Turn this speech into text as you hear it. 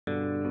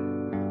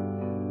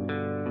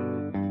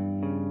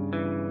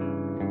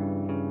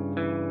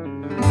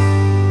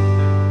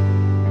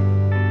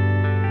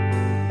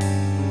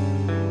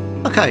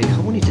Okay, I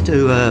wanted to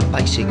do a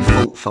basic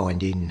fault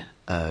finding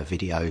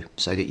video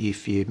so that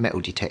if your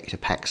metal detector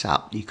packs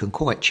up, you can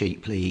quite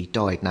cheaply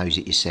diagnose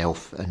it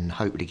yourself and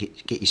hopefully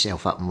get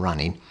yourself up and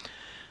running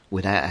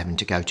without having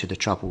to go to the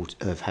trouble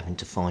of having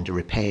to find a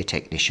repair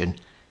technician,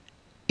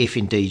 if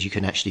indeed you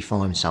can actually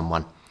find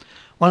someone.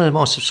 One of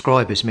my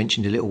subscribers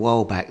mentioned a little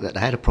while back that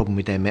they had a problem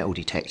with their metal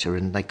detector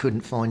and they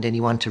couldn't find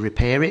anyone to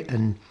repair it,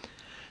 and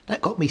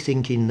that got me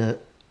thinking that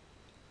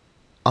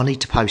I need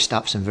to post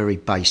up some very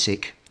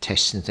basic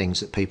tests and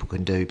things that people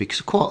can do, because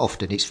quite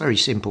often it's very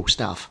simple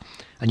stuff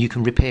and you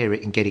can repair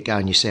it and get it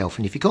going yourself.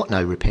 And if you've got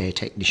no repair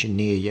technician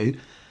near you,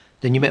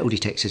 then your metal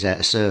detector's out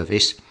of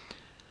service,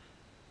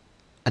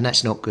 and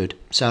that's not good.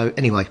 So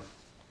anyway,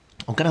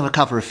 I'm going to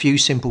cover a few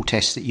simple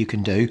tests that you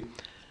can do,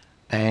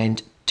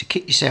 and to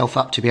kick yourself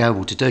up to be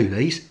able to do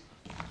these,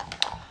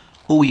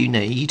 all you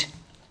need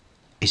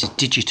is a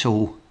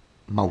digital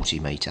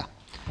multimeter.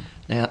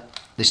 Now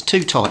there's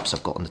two types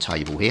I've got on the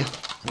table here.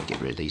 Let me get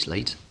rid of these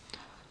leads.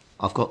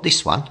 I've got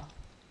this one,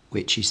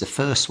 which is the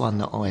first one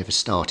that I ever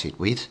started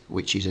with,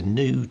 which is a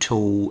new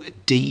tool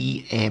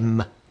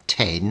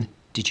DM10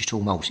 digital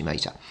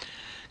multimeter.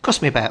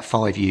 Cost me about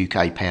 £5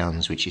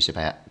 UK, which is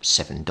about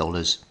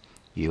 $7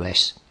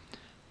 US.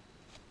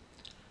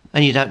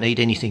 And you don't need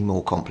anything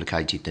more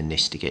complicated than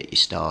this to get you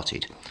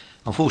started.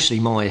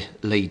 Unfortunately, my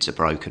leads are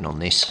broken on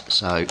this,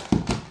 so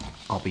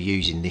I'll be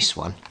using this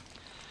one.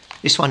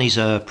 This one is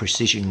a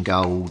precision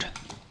gold,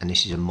 and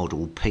this is a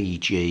model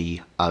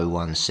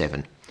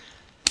PG017.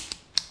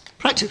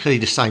 Practically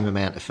the same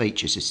amount of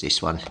features as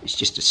this one, it's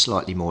just a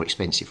slightly more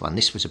expensive one.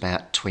 This was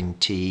about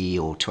 20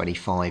 or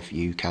 25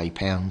 UK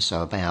pounds,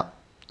 so about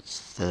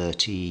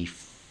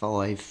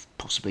 35,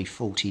 possibly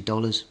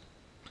 $40,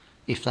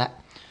 if that.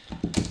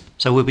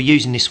 So we'll be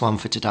using this one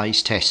for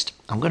today's test.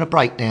 I'm going to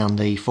break down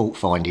the fault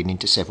finding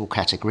into several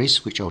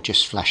categories, which I'll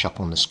just flash up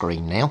on the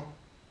screen now.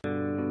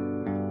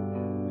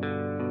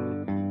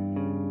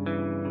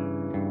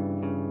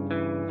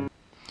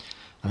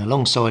 And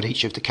alongside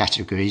each of the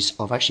categories,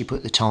 I've actually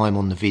put the time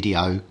on the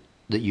video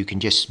that you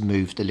can just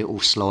move the little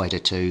slider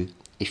to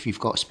if you've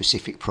got a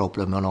specific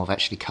problem, and I've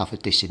actually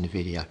covered this in the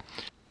video.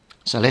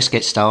 So let's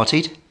get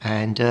started,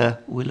 and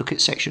we'll look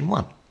at section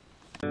 1.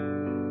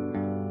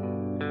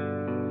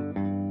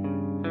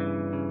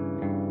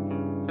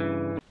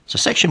 So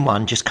section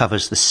 1 just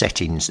covers the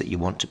settings that you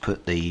want to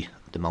put the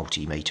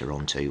multimeter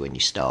onto when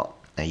you start.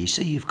 Now you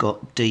see you've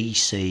got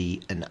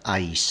DC and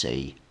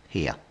AC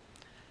here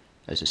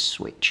as a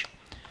switch.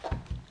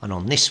 And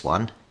on this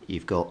one,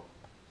 you've got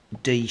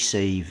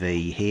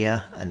DCV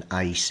here and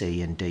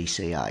AC and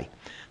DCA.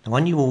 The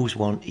one you always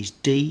want is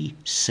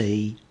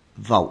DC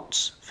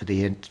volts for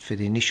the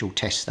initial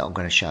test that I'm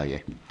going to show you.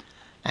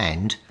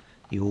 And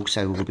you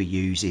also will be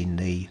using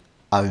the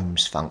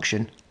Ohms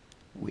function,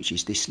 which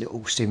is this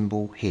little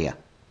symbol here,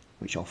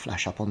 which I'll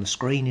flash up on the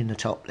screen in the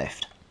top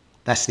left.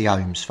 That's the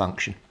Ohms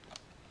function.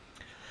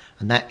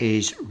 And that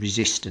is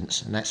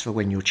resistance, and that's for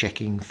when you're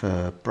checking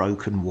for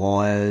broken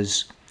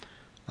wires,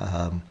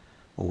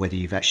 or whether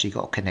you've actually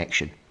got a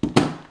connection.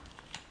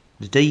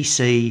 The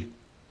DC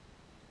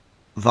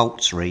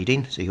volts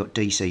reading, so you've got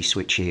DC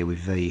switch here with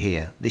V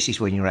here. This is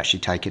when you're actually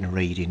taking a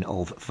reading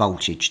of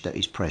voltage that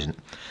is present.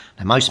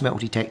 Now most metal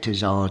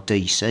detectors are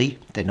DC,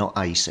 they're not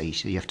AC,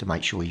 so you have to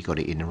make sure you got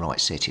it in the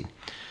right setting.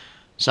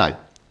 So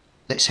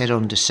let's head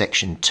on to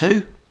section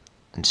 2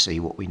 and see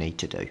what we need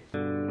to do.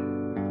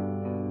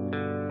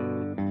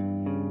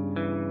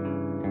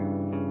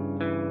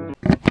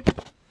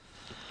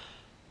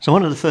 So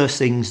one of the first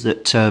things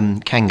that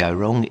can go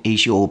wrong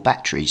is your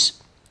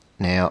batteries.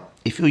 Now,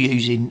 if you're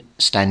using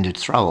standard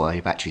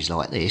throwaway batteries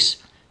like this,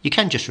 you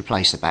can just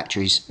replace the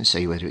batteries and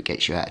see whether it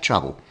gets you out of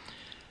trouble.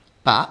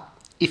 But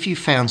if you've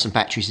found some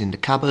batteries in the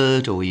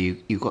cupboard, or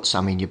you've got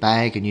some in your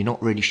bag and you're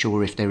not really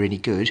sure if they're any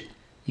good,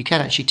 you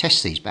can actually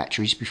test these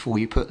batteries before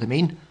you put them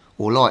in.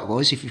 Or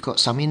likewise, if you've got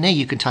some in there,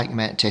 you can take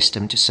them out and test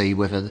them to see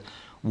whether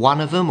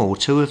one of them or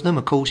two of them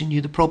are causing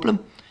you the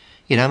problem.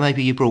 You know,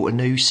 maybe you brought a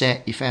new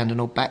set, you found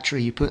an old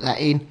battery, you put that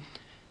in,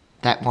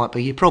 that might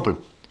be your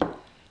problem.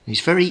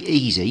 It's very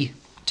easy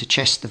to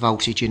test the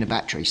voltage in a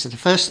battery. So the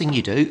first thing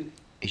you do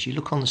is you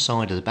look on the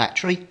side of the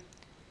battery,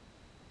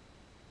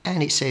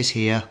 and it says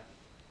here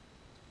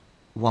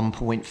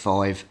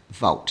 1.5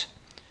 volt.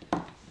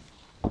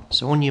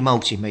 So on your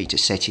multimeter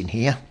setting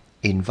here,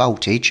 in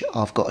voltage,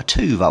 I've got a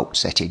 2 volt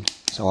setting.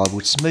 So I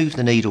would smooth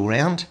the needle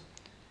round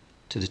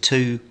to the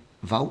 2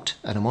 volt,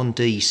 and I'm on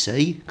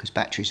DC because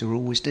batteries are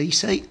always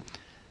DC.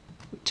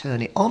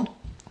 Turn it on.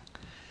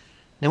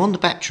 Now on the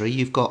battery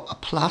you've got a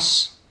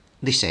plus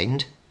this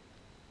end,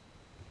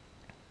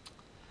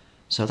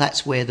 so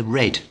that's where the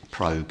red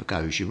probe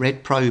goes. Your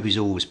red probe is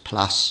always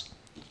plus,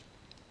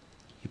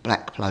 your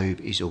black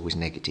probe is always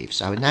negative.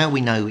 So now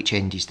we know which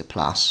end is the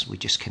plus. We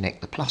just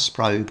connect the plus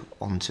probe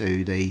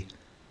onto the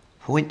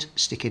point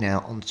sticking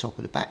out on the top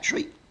of the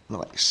battery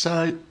like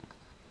so,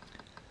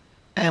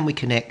 and we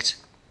connect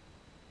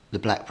the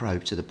black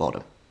probe to the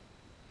bottom.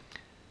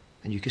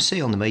 And you can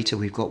see on the meter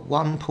we've got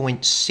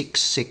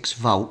 1.66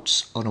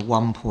 volts on a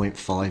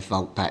 1.5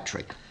 volt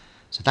battery.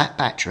 So that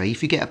battery,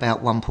 if you get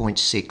about 1.6,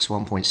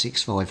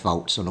 1.65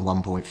 volts on a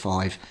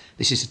 1.5,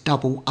 this is a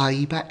double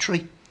A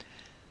battery.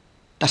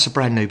 That's a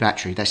brand new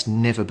battery. That's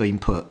never been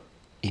put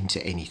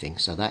into anything.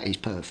 So that is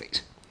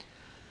perfect.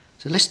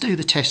 So let's do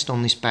the test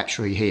on this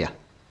battery here.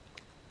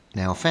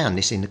 Now I found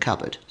this in the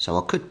cupboard. So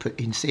I could put,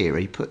 in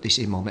theory, put this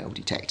in my metal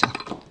detector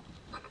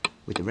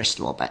with the rest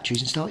of our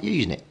batteries and start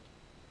using it.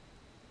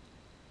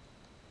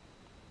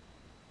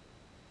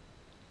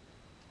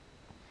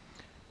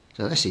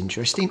 So that's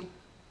interesting.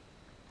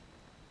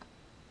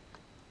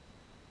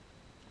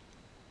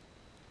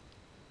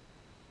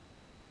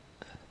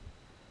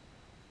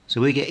 So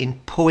we're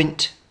getting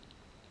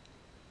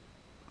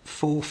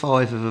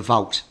 0.45 of a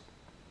volt.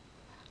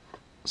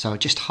 So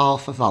just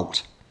half a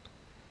volt.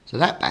 So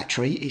that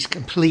battery is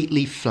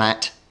completely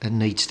flat and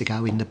needs to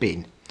go in the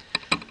bin.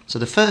 So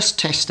the first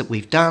test that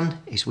we've done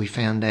is we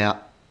found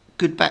out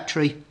good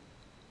battery,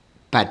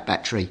 bad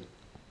battery,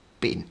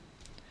 bin.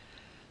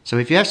 So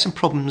if you have some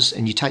problems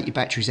and you take your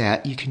batteries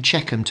out, you can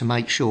check them to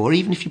make sure,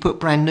 even if you put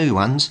brand new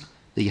ones,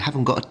 that you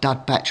haven't got a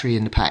dud battery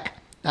in the pack.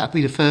 That'll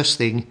be the first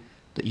thing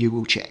that you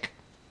will check.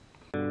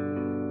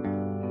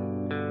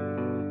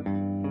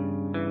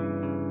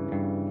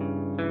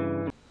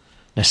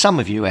 Now some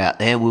of you out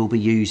there will be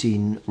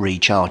using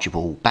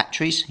rechargeable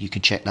batteries. You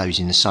can check those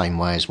in the same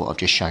way as what I've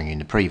just shown you in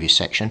the previous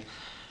section.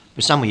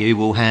 But some of you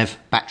will have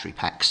battery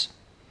packs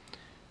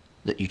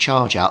that you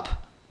charge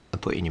up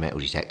and put in your metal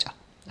detector.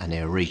 And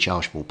they're a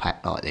rechargeable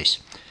pack like this.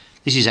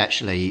 This is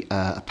actually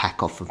a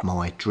pack off of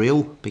my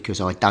drill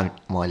because I don't,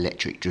 my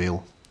electric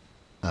drill,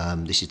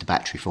 this is the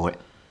battery for it,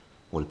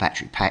 or the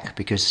battery pack,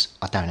 because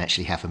I don't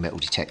actually have a metal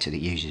detector that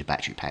uses a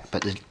battery pack.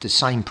 But the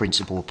same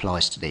principle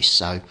applies to this.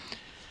 So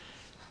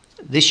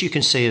this you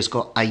can see has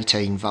got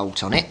 18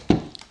 volt on it.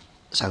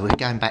 So we're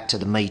going back to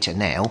the meter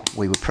now.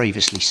 We were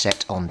previously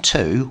set on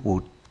 2.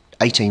 Well,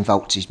 18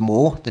 volts is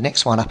more. The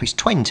next one up is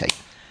 20.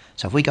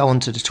 So if we go on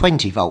to the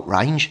 20 volt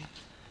range,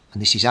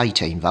 and this is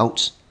 18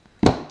 volts,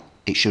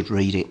 it should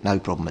read it no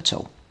problem at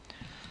all.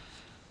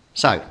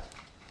 So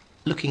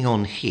looking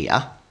on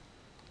here,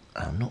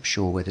 I'm not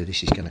sure whether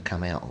this is going to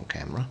come out on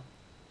camera.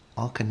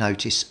 I can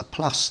notice a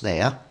plus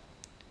there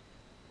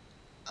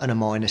and a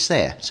minus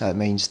there. So it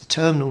means the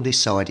terminal this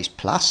side is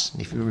plus,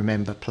 and if you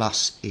remember,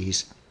 plus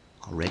is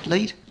our red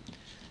lead,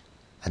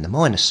 and the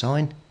minus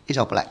sign is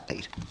our black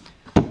lead.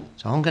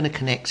 So I'm going to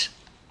connect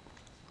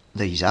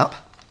these up,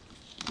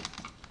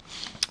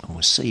 and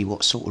we'll see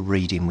what sort of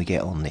reading we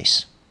get on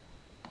this.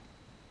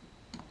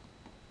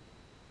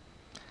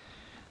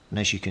 And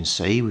as you can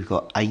see, we've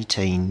got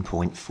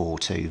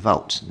 18.42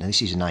 volts. Now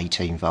this is an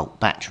 18 volt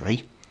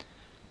battery.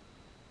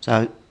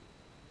 So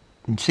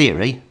in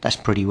theory, that's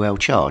pretty well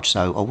charged,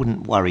 so I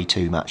wouldn't worry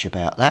too much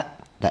about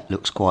that. That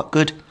looks quite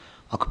good.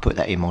 I could put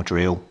that in my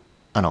drill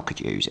and I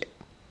could use it.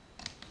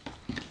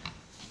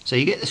 So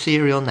you get the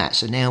theory on that.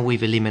 So now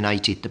we've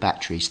eliminated the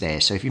batteries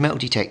there. So if your metal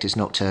detector's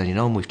not turning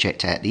on, we've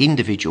checked out the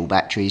individual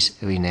batteries,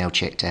 and we've now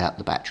checked out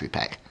the battery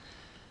pack.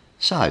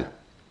 So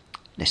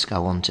let's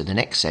go on to the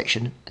next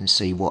section and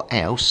see what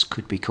else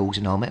could be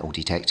causing our metal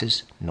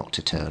detectors not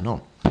to turn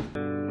on.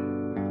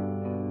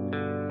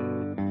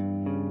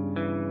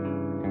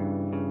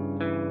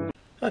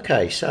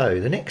 Okay, so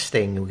the next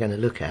thing we're going to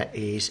look at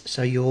is,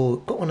 so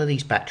you've got one of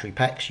these battery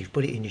packs, you've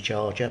put it in your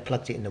charger,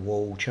 plugged it in the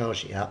wall,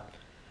 charged it up,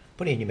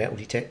 put it in your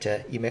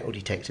metal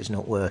detector's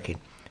not working.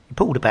 You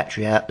pull the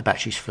battery out, the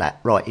battery's flat.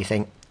 Right, you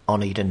think, I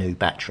need a new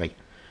battery.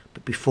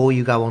 But before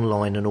you go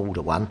online and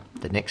order one,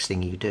 the next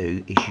thing you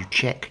do is you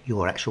check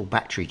your actual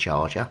battery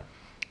charger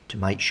to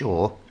make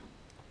sure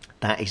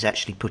that is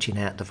actually putting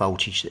out the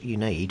voltage that you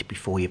need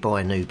before you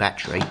buy a new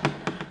battery.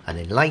 And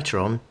then later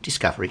on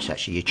discover it's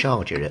actually your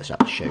charger that's up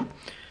to shoot.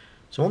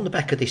 So on the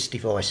back of this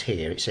device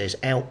here it says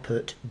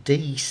output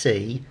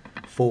DC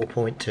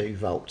 4.2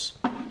 volts.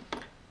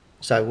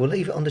 So we'll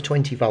leave it on the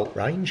 20 volt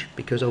range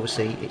because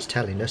obviously it's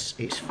telling us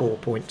it's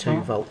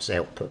 4.2 volts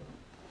output.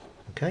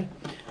 Okay,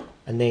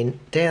 and then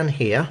down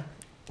here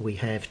we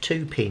have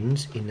 2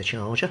 pins in the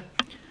charger.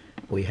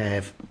 We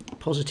have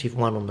positive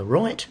one on the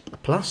right, a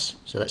plus,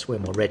 so that's where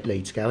my red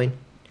lead's going,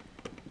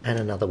 and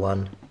another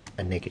one,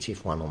 a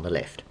negative one on the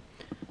left.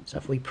 So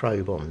if we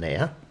probe on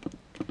there,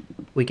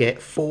 we get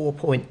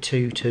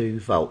 4.22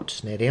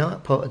 volts. Now the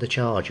output of the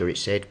charger, it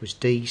said, was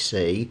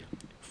DC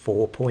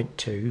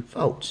 4.2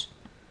 volts.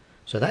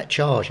 So that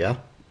charger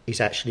is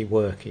actually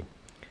working.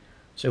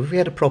 So if we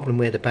had a problem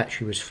where the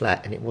battery was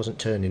flat and it wasn't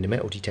turning the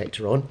metal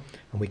detector on,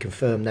 and we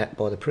confirmed that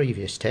by the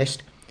previous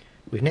test,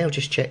 we've now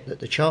just checked that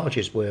the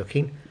charger's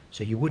working,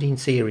 so you would in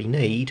theory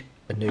need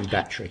a new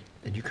battery.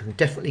 And you can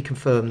definitely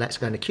confirm that's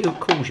going to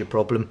cause your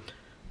problem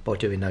by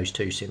doing those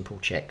 2 simple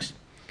checks.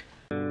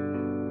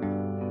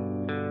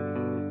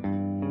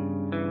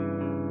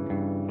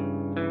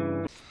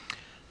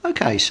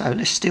 Okay, so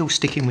let's still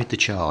stick in with the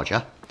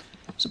charger.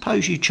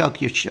 Suppose you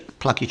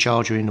plug your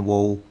charger in the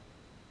wall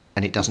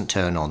and it doesn't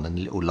turn on and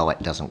the little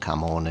light doesn't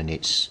come on and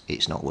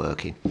it's not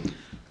working.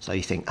 So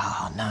you think,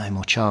 oh no,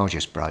 my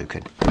charger's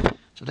broken.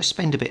 So let's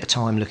spend a bit of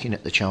time looking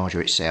at the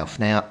charger itself.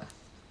 Now,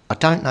 I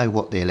don't know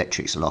what the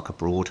electrics are like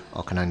abroad.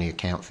 I can only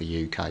account for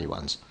UK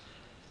ones.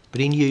 But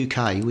in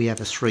UK we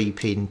have a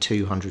 3-pin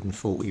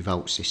 240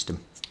 volt system.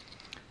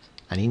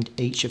 And in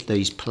each of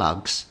these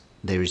plugs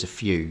there is a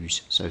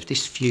fuse. So if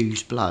this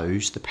fuse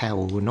blows, the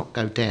power will not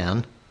go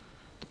down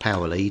the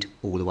power lead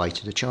all the way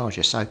to the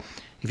charger. So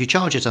if your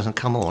charger doesn't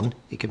come on,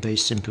 it can be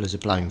as simple as a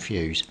blown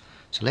fuse.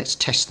 So let's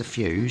test the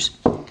fuse.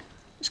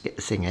 Let's get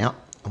the thing out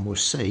and we'll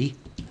see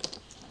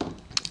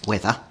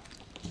whether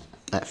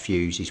that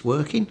fuse is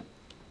working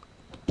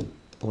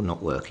or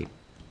not working.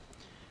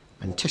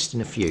 And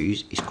testing a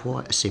fuse is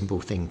quite a simple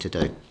thing to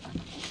do.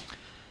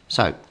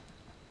 So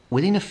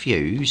within a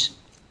fuse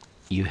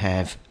you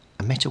have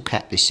a metal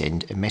cap this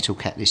end, a metal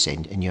cap this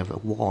end, and you have a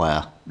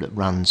wire that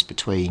runs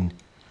between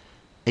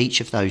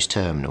each of those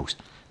terminals.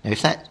 Now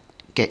if that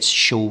gets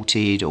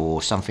shorted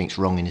or something's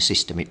wrong in the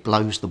system, it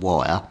blows the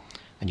wire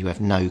and you have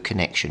no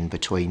connection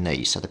between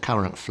these, so the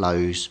current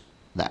flows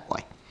that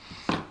way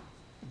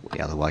or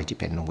the other way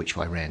depending on which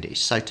way round it is.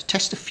 So to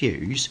test a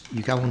fuse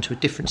you go on to a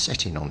different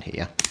setting on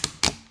here.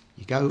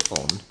 You go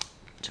on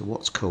to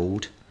what's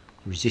called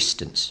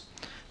resistance.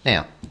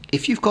 Now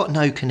if you've got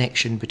no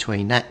connection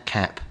between that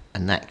cap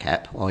and that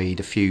cap, i.e.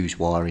 the fuse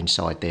wire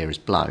inside there is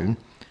blown,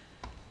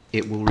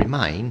 it will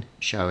remain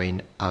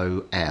showing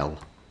OL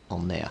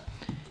on there.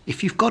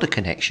 If you've got a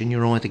connection,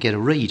 you'll either get a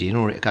reading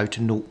or it'll go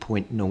to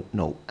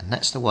 0.00, and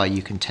that's the way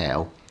you can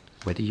tell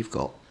whether you've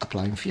got a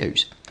blown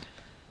fuse.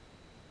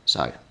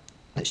 So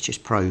let's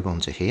just probe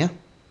onto here.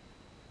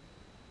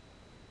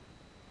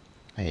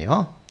 There you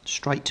are,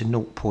 straight to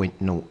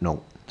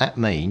 0.00. That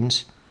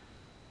means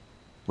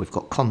we've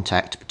got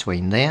contact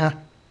between there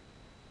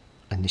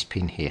and this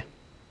pin here.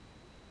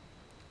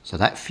 So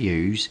that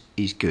fuse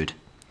is good.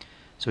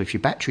 So if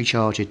your battery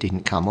charger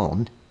didn't come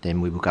on,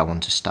 then we will go on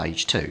to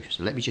stage 2.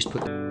 So let me just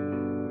put...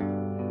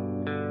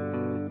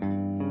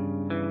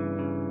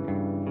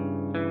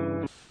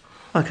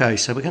 Okay,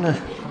 so we're going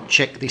to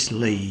check this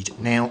lead.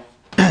 Now,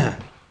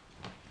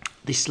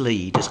 this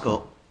lead has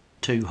got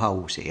 2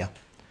 holes here.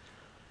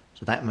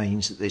 So that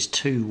means that there's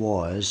 2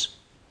 wires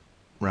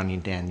running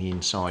down the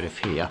inside of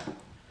here.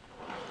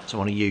 So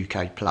on a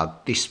UK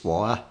plug, this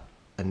wire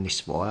and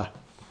this wire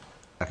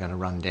are going to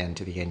run down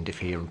to the end of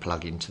here and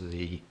plug into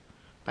the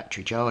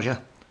battery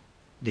charger.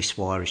 This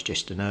wire is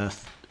just an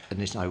earth and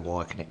there's no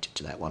wire connected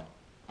to that one.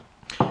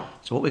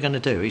 So what we're going to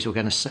do is we're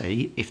going to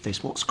see if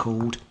there's what's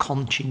called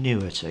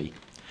continuity.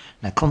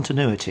 Now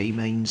continuity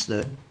means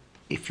that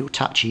if you're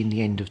touching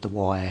the end of the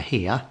wire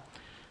here,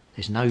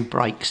 there's no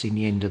breaks in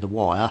the end of the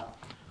wire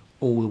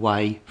all the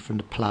way from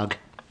the plug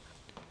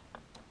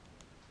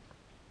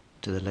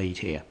to the lead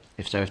here.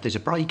 If there's a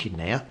break in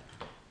there,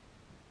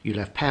 you'll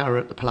have power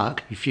at the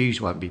plug, your fuse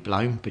won't be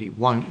blown, but it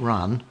won't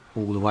run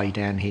all the way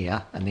down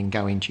here and then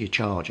go into your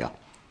charger.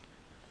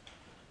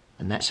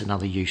 And that's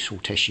another useful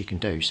test you can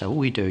do. So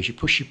all you do is you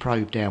push your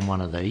probe down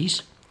one of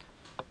these,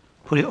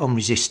 put it on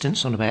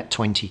resistance on about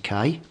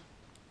 20k,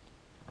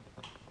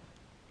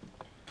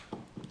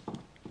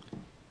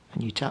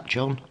 and you touch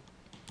on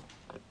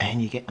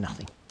and you get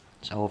nothing.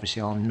 So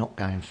obviously I'm not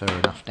going far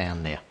enough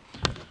down there.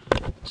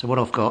 So what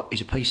I've got is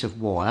a piece of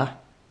wire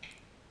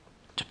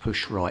to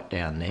push right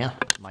down there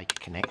to make a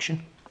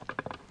connection,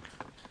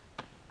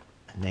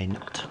 and then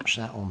touch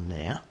that on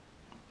there,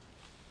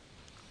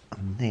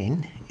 and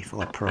then if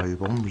I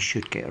probe on we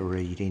should get a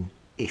reading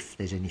if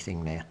there's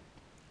anything there.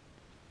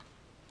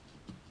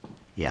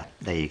 Yeah,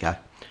 there you go.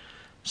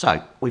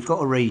 So we've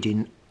got a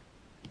reading.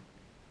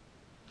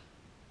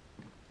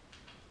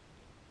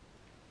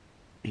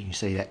 You can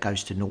see that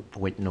goes to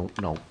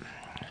 0.00.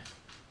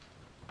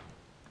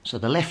 So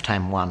the left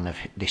hand one of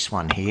this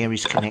one here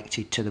is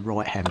connected to the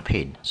right hand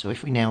pin. So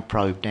if we now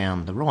probe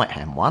down the right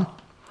hand one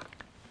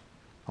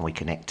and we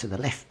connect to the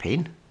left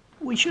pin,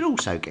 we should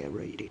also get a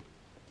reading,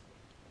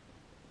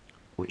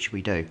 which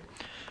we do.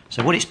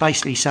 So what it's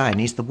basically saying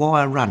is the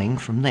wire running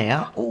from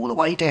there all the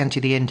way down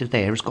to the end of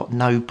there has got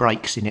no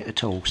breaks in it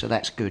at all. So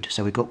that's good.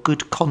 So we've got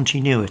good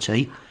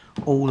continuity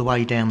all the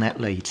way down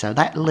that lead. So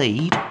that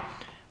lead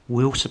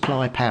will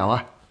supply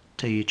power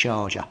to your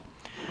charger.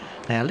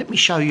 Now let me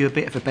show you a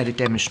bit of a better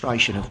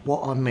demonstration of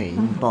what I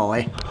mean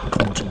by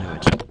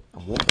continuity.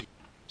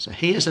 So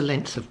here's a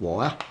length of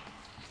wire.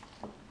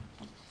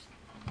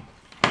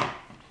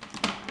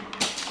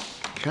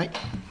 Okay.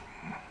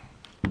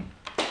 And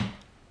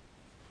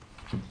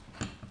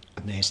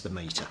there's the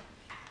meter.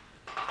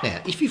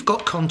 Now if you've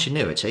got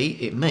continuity,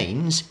 it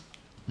means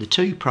the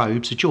 2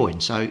 probes are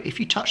joined. So if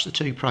you touch the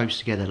 2 probes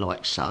together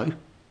like so,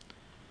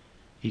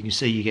 you can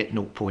see you get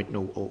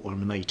 0.0 on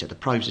the meter. The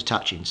probes are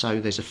touching, so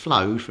there's a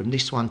flow from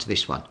this one to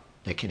this one.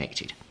 They're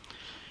connected.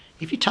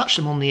 If you touch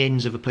them on the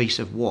ends of a piece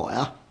of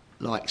wire,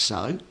 like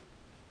so,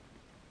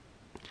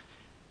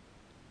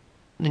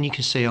 then you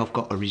can see I've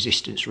got a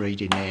resistance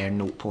reading there,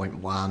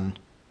 0.1,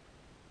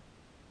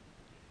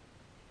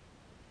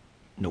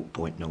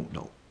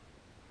 0.00.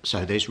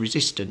 So there's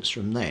resistance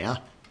from there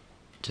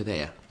to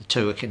there. The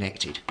 2 are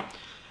connected.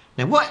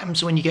 Now what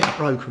happens when you get a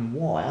broken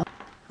wire?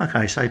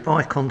 Okay, so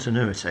by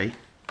continuity,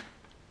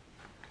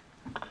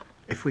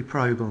 if we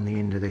probe on the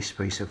end of this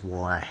piece of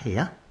wire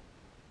here,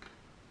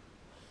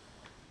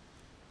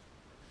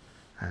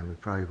 and we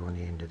probe on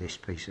the end of this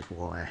piece of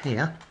wire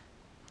here,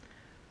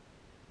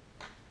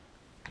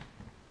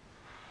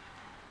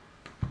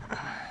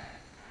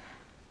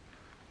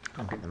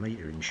 I'll get the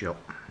meter in shot.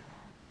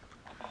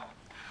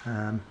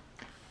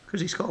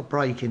 Because it's got a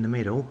break in the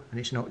middle and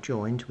it's not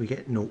joined, we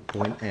get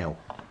 0.L.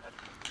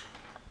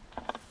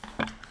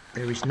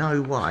 There is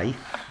no way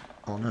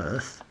on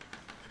earth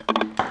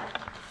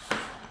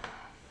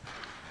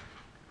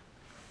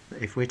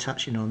that if we're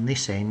touching on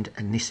this end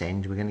and this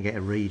end we're going to get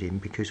a reading,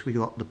 because we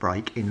got the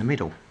break in the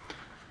middle.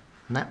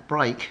 And that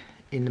break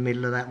in the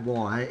middle of that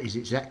wire is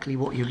exactly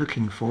what you're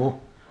looking for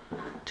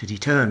to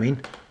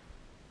determine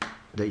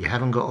that you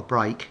haven't got a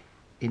break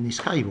in this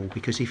cable,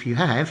 because if you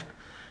have,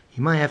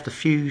 you may have the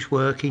fuse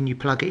working, you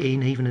plug it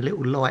in, even a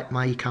little light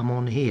may come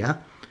on here,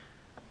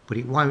 but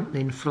it won't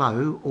then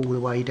flow all the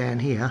way down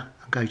here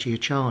and go to your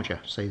charger.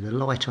 So the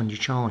light on your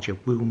charger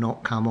will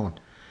not come on.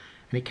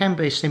 And it can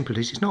be as simple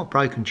as, it's not a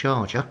broken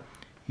charger,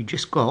 you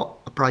just got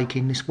a break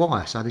in this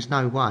wire, so there's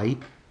no way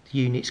the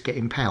unit's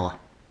getting power.